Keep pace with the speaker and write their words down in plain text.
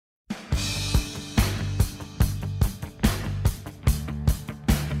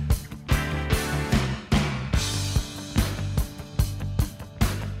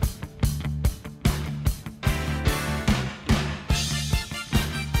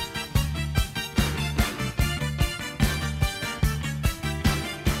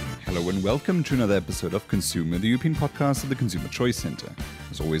Hello and welcome to another episode of Consumer, the European podcast of the Consumer Choice Centre.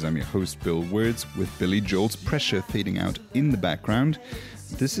 As always, I'm your host, Bill Words, with Billy Joel's Pressure fading out in the background.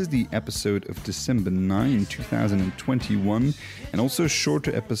 This is the episode of December 9, 2021, and also a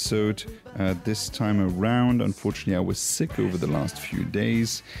shorter episode this time around. Unfortunately, I was sick over the last few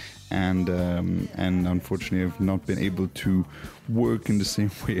days, and unfortunately, I've not been able to work in the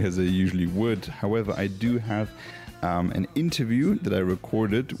same way as I usually would. However, I do have an interview that I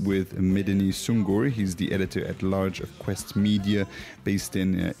recorded with Medeni Sungur. He's the editor-at-large of Quest Media based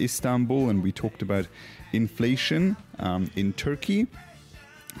in Istanbul, and we talked about inflation in Turkey.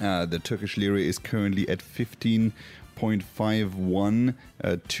 The Turkish lira is currently at 15.51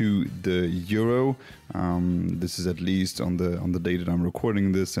 to the euro. This is at least on the day that I'm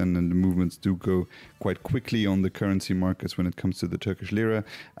recording this, and the movements do go quite quickly on the currency markets when it comes to the Turkish lira.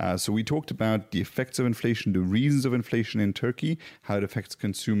 So we talked about the effects of inflation, the reasons of inflation in Turkey, how it affects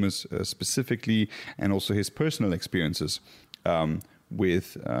consumers specifically, and also his personal experiences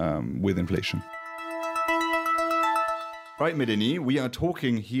with inflation. Right, Medeni, we are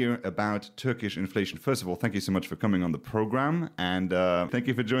talking here about Turkish inflation. First of all, thank you so much for coming on the program, and thank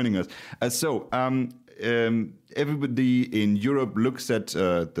you for joining us. Everybody in Europe looks at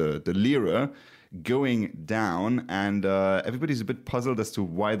the lira going down, and everybody's a bit puzzled as to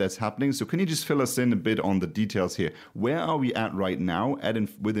why that's happening. So can you just fill us in a bit on the details here? Where are we at right now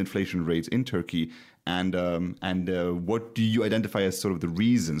with inflation rates in Turkey, and what do you identify as sort of the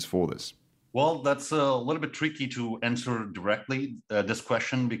reasons for this? Well, that's a little bit tricky to answer directly this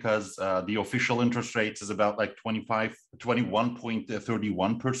question, because the official interest rates is about like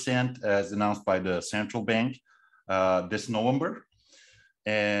 21.31% as announced by the central bank this November.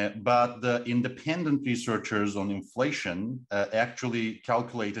 But the independent researchers on inflation actually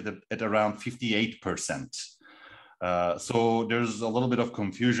calculated it at around 58%. So there's a little bit of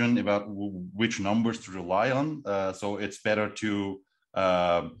confusion about which numbers to rely on. So it's better to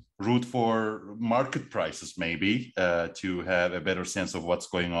root for market prices, maybe, to have a better sense of what's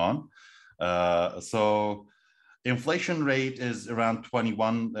going on. So inflation rate is around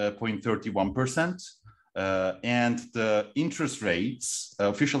 21.31%. And the interest rates,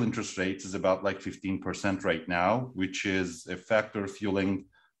 official interest rates, is about like 15% right now, which is a factor fueling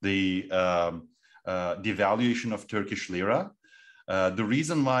the devaluation of Turkish lira. The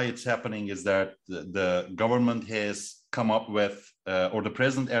reason why it's happening is that the government has come up with, or the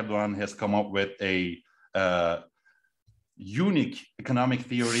President Erdogan has come up with a unique economic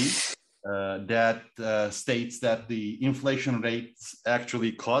theory that states that the inflation rate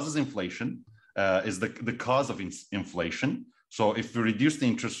actually causes inflation, is the cause of inflation. So if we reduce the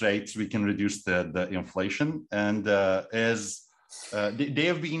interest rates, we can reduce the inflation. And they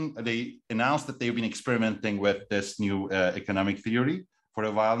announced that they've been experimenting with this new economic theory for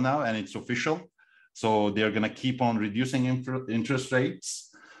a while now, and it's official. So they're going to keep on reducing interest rates,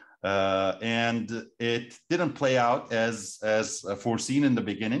 and it didn't play out as foreseen in the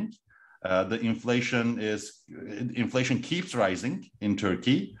beginning. The inflation keeps rising in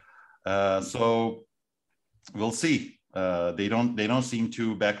Turkey, so we'll see. They don't seem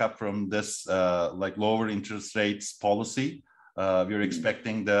to back up from this like lower interest rates policy. We're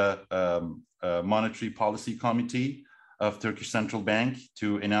expecting the Monetary Policy Committee of Turkish Central Bank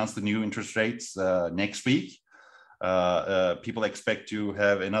to announce the new interest rates next week. People expect to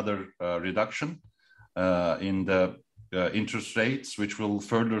have another reduction in the interest rates, which will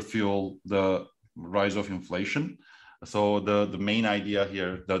further fuel the rise of inflation. So the main idea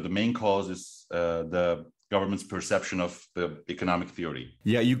here, the main cause is the government's perception of the economic theory.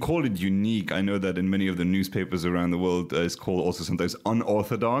 Yeah, you call it unique. I know that in many of the newspapers around the world, it's called also sometimes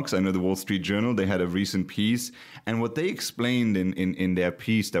unorthodox. I know the Wall Street Journal, they had a recent piece. And what they explained in their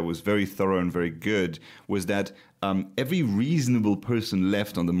piece that was very thorough and very good was that every reasonable person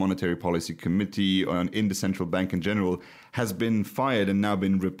left on the Monetary Policy Committee or in the central bank in general has been fired and now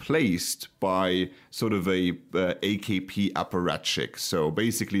been replaced by sort of a AKP apparatchik. So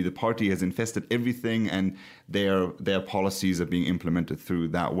basically the party has infested everything, and their policies are being implemented through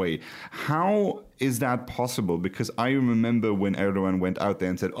that way. How is that possible? Because I remember when Erdogan went out there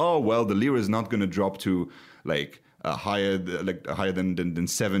and said, oh, well, the lira is not going to drop to higher than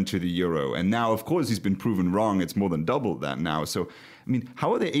 7 to the euro. And now, of course, he's been proven wrong. It's more than double that now. So, I mean,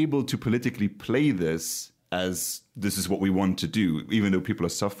 how are they able to politically play this as this is what we want to do, even though people are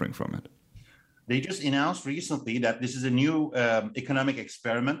suffering from it? They just announced recently that this is a new economic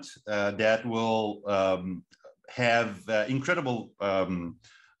experiment that will have incredible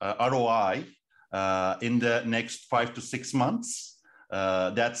ROI in the next 5 to 6 months.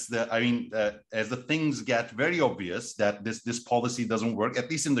 As the things get very obvious that this policy doesn't work, at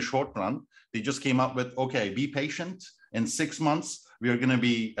least in the short run, they just came up with, okay, be patient. In 6 months, we are going to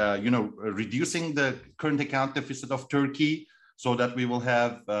be, reducing the current account deficit of Turkey so that we will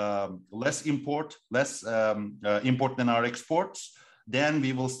have less import than our exports. Then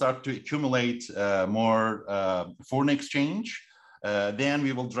we will start to accumulate more foreign exchange. Then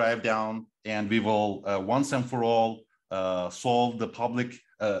we will drive down and we will once and for all solve the public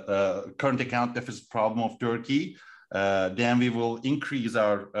current account deficit problem of Turkey. Then we will increase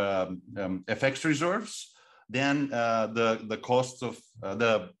our FX reserves. Then the costs of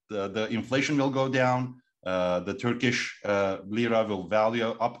the inflation will go down. The Turkish lira will value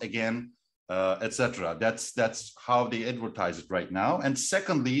up again, etc. That's how they advertise it right now. And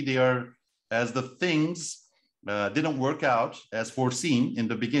secondly, as the things didn't work out as foreseen in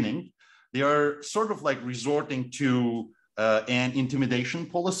the beginning, they are sort of like resorting to an intimidation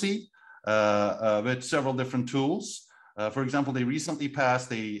policy with several different tools. For example, they recently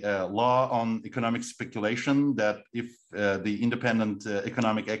passed a law on economic speculation that if the independent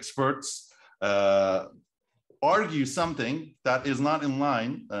economic experts argue something that is not in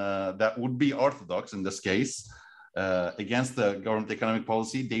line, that would be orthodox in this case, against the government economic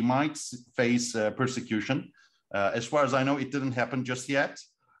policy, they might face persecution. As far as I know, it didn't happen just yet,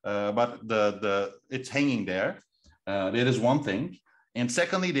 but it's hanging there. That is one thing. And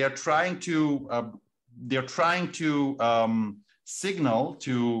secondly, they're trying to signal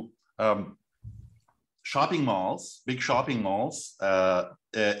to shopping malls, big shopping malls.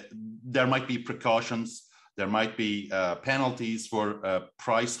 There might be precautions. There might be penalties for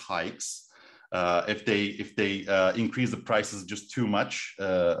price hikes if they increase the prices just too much,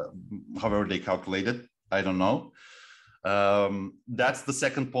 however they calculate it. I don't know. That's the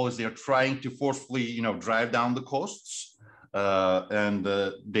second policy. They're trying to forcefully, drive down the costs, and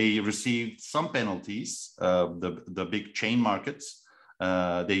they received some penalties. The big chain markets,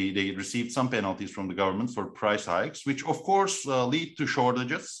 they received some penalties from the government for price hikes, which of course lead to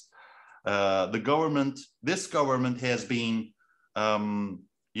shortages. This government has been,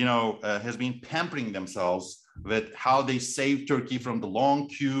 has been pampering themselves with how they save Turkey from the long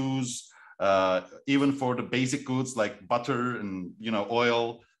queues. Even for the basic goods like butter and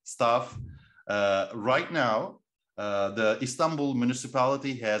oil stuff. Right now, the Istanbul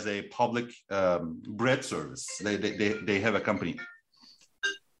municipality has a public bread service. They have a company.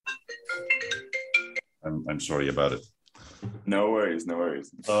 I'm sorry about it. No worries, no worries.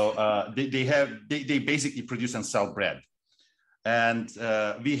 So they basically produce and sell bread. And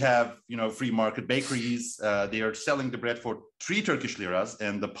we have, free market bakeries. They are selling the bread for 3 Turkish liras,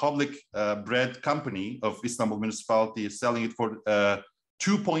 and the public bread company of Istanbul municipality is selling it for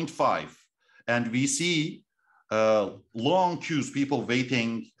 2.5. And we see long queues, people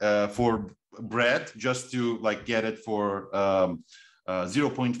waiting for bread just to get it for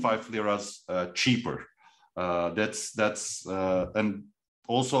 0.5 liras cheaper. And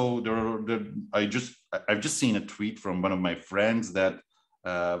also I've just seen a tweet from one of my friends that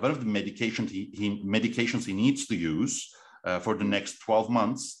one of the medications he needs to use for the next 12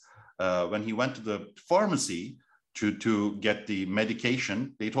 months, when he went to the pharmacy to get the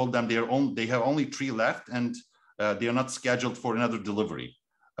medication, they told them they have only 3 left, and they are not scheduled for another delivery.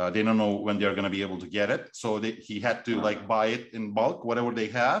 They don't know when they're going to be able to get it. So he had to buy it in bulk, whatever they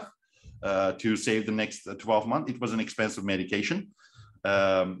have, to save the next 12 months. It was an expensive medication.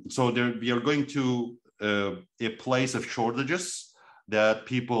 So we are going to a place of shortages that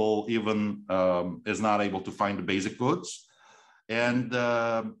people even is not able to find the basic goods. And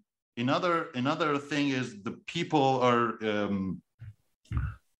another thing is the people are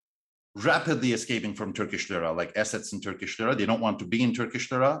rapidly escaping from Turkish lira, like assets in Turkish lira. They don't want to be in Turkish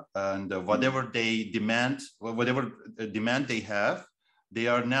lira, and whatever demand they have, they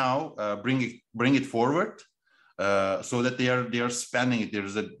are now bring it forward. So that they are spending it.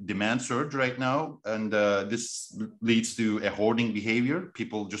 There's a demand surge right now, and this leads to a hoarding behavior.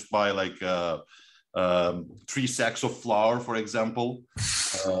 People just buy 3 sacks of flour, for example,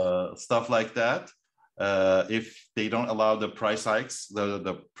 stuff like that. If they don't allow the price hikes,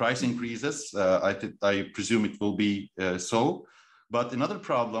 the price increases, I presume it will be so. But another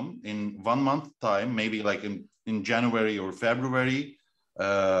problem, in 1 month time, maybe in January or February,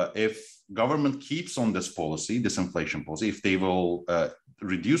 if government keeps on this policy, this inflation policy, if they will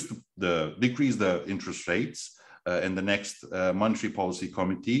decrease the interest rates in the next monetary policy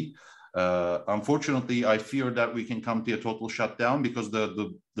committee, unfortunately, I fear that we can come to a total shutdown, because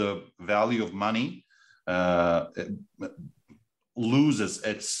the value of money loses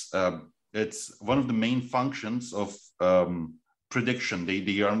its one of the main functions of prediction.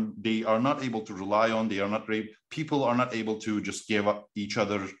 They are not able to rely on. People are not able to just give up each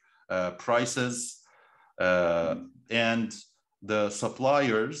other prices, and the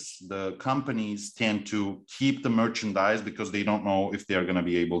suppliers, the companies tend to keep the merchandise because they don't know if they're going to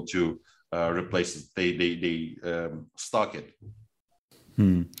be able to replace it. They stock it.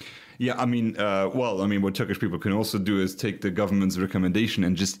 Yeah, I mean, what Turkish people can also do is take the government's recommendation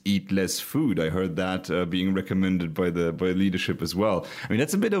and just eat less food. I heard that being recommended by leadership as well. I mean,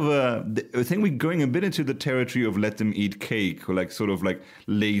 that's a bit of I think we're going a bit into the territory of let them eat cake, or like sort of like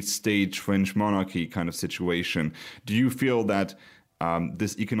late stage French monarchy kind of situation. Do you feel that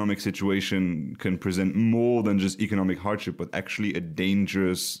this economic situation can present more than just economic hardship, but actually a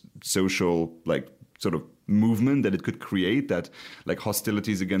dangerous social, like, sort of movement that it could create, that like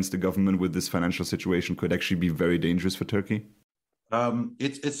hostilities against the government with this financial situation could actually be very dangerous for Turkey?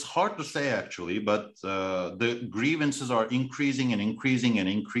 It's hard to say actually, but the grievances are increasing and increasing and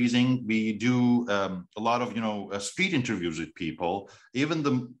increasing. We do a lot of street interviews with people. Even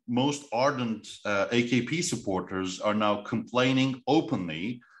the most ardent AKP supporters are now complaining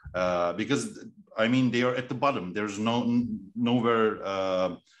openly because I mean they are at the bottom. There's nowhere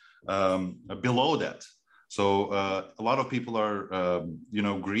below that. So a lot of people are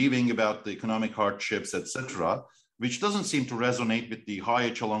grieving about the economic hardships, etc., which doesn't seem to resonate with the high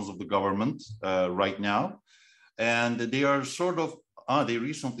echelons of the government right now. And they are sort of, they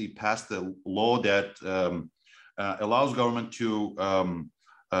recently passed a law that allows government to,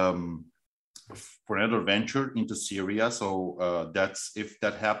 for another venture into Syria. So that's, if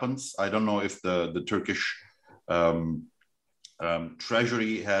that happens, I don't know if the Turkish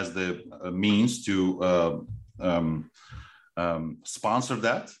treasury has the means to sponsor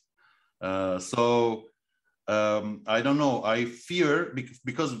that. I don't know. I fear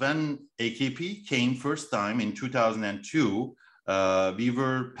because when AKP came first time in 2002, we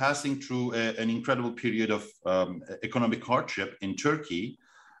were passing through an incredible period of economic hardship in Turkey.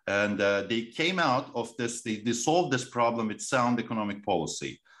 And they came out of this, they solved this problem with sound economic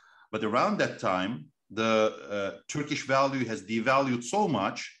policy. But around that time, the Turkish value has devalued so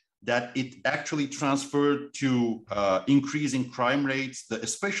much that it actually transferred to increasing crime rates,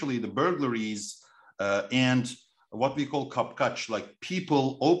 especially the burglaries, and what we call kapkaç, like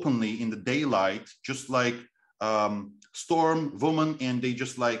people openly in the daylight, just like storm women, and they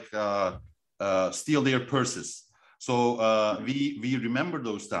just like steal their purses. So we remember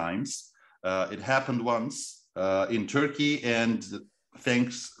those times. It happened once in Turkey, and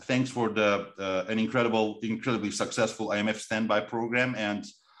thanks for an incredibly successful IMF standby program and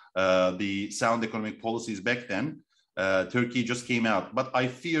the sound economic policies back then. Turkey just came out, but I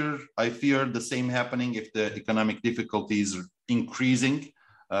fear the same happening if the economic difficulties are increasing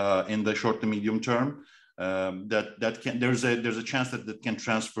in the short to medium term. There's a chance that can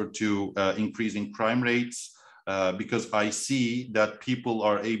transfer to increasing crime rates because I see that people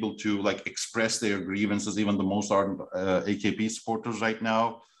are able to like express their grievances, even the most ardent AKP supporters right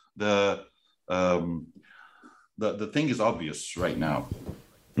now. The thing is obvious right now.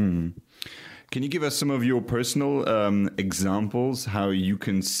 Mm. Can you give us some of your personal examples, how you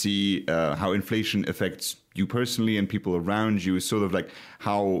can see how inflation affects you personally and people around you, sort of like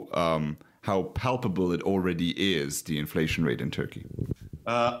how palpable it already is, the inflation rate in Turkey?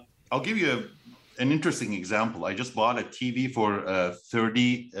 I'll give you an interesting example. I just bought a TV for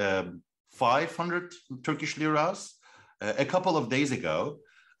 3,500 Turkish liras a couple of days ago.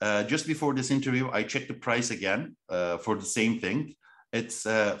 Just before this interview, I checked the price again for the same thing. It's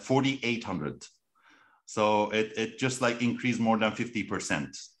 4,800. So it just like increased more than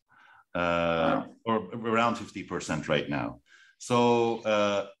 50%, or around 50% right now.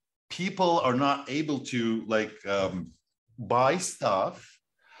 So people are not able to like buy stuff,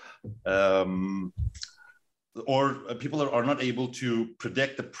 or people are not able to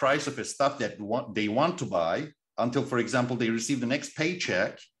predict the price of a stuff that they want to buy until, for example, they receive the next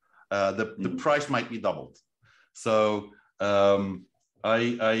paycheck. The price might be doubled. So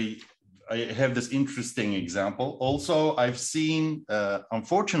I have this interesting example. Also, I've seen,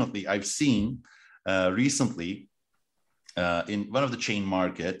 unfortunately, recently in one of the chain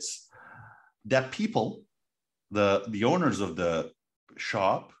markets that people, the owners of the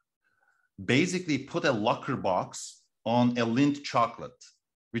shop, basically put a locker box on a Lindt chocolate,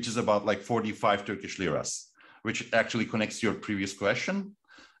 which is about like 45 Turkish liras, which actually connects to your previous question.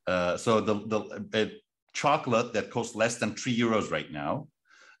 So the chocolate that costs less than 3 euros right now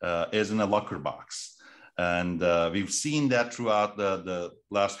is in a locker box. And we've seen that throughout the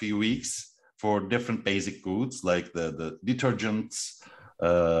last few weeks for different basic goods like the detergents,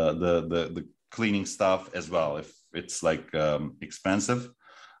 the cleaning stuff as well. it's like expensive.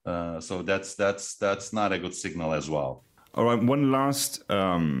 So that's not a good signal as well. All right. One last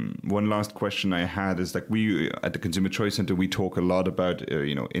question I had is, like, we at the Consumer Choice Center, we talk a lot about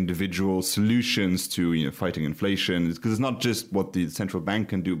individual solutions to fighting inflation, because it's not just what the central bank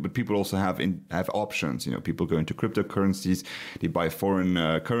can do, but people also have options. People go into cryptocurrencies, they buy foreign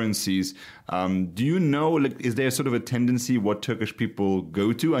currencies. Do you know, like, is there sort of a tendency what Turkish people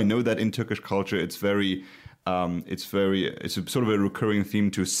go to? I know that in Turkish culture, it's sort of a recurring theme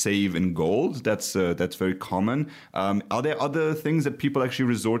to save in gold. That's very common. Are there other things that people actually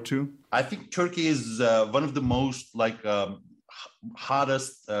resort to? I think Turkey is one of the most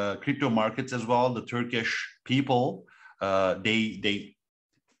hottest crypto markets as well. The Turkish people, they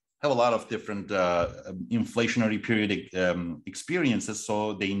have a lot of different inflationary periodic experiences,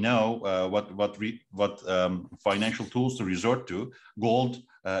 so they know what financial tools to resort to. Gold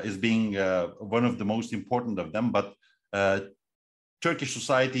is being one of the most important of them, but Turkish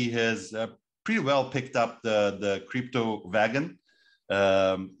society has pretty well picked up the crypto wagon.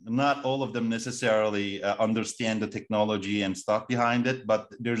 Not all of them necessarily understand the technology and stuff behind it,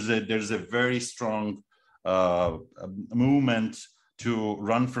 but there's a very strong movement to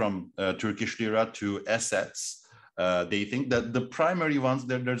run from Turkish lira to assets. They think that the primary ones,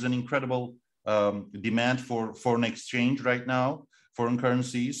 there's an incredible demand for foreign exchange right now, foreign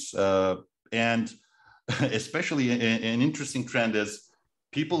currencies. And especially an interesting trend is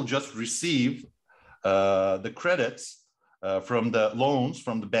people just receive the credits from the loans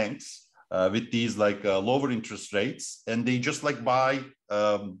from the banks with these lower interest rates, and they just buy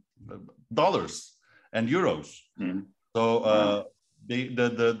dollars and euros. Mm. So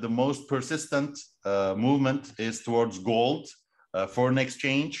the most persistent movement is towards gold, foreign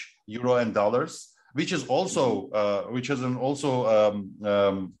exchange, euro and dollars, which is also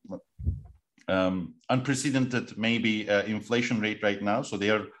unprecedented maybe inflation rate right now. So they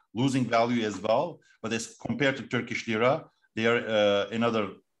are losing value as well. But as compared to Turkish lira, they are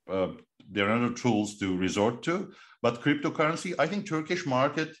there are other tools to resort to. But cryptocurrency, I think Turkish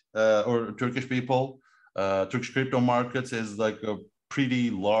market or Turkish people, Turkish crypto markets is like a pretty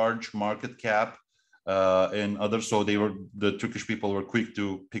large market cap and others. So the Turkish people were quick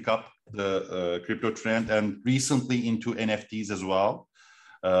to pick up the crypto trend, and recently into NFTs as well.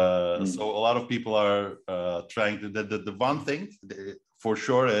 So a lot of people are trying to, the one thing for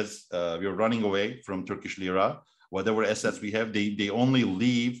sure is we're running away from Turkish lira. Whatever assets we have, they only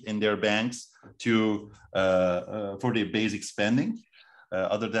leave in their banks to for their basic spending.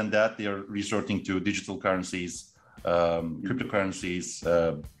 Other than that, they are resorting to digital currencies, cryptocurrencies,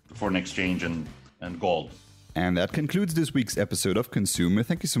 foreign exchange, and gold. And that concludes this week's episode of Consumer.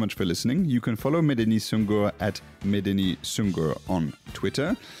 Thank you so much for listening. You can follow Medeni Sungur at Medeni Sungur on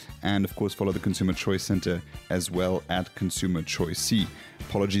Twitter. And of course, follow the Consumer Choice Center as well at Consumer Choice C.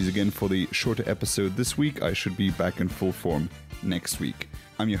 Apologies again for the shorter episode this week. I should be back in full form next week.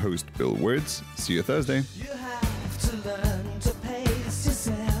 I'm your host, Bill Words. See you Thursday. You have to learn to pace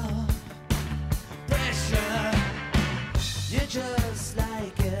yourself. Pressure, you're just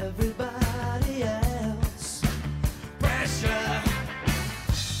like everybody else. Pressure,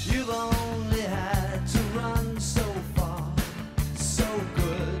 you've only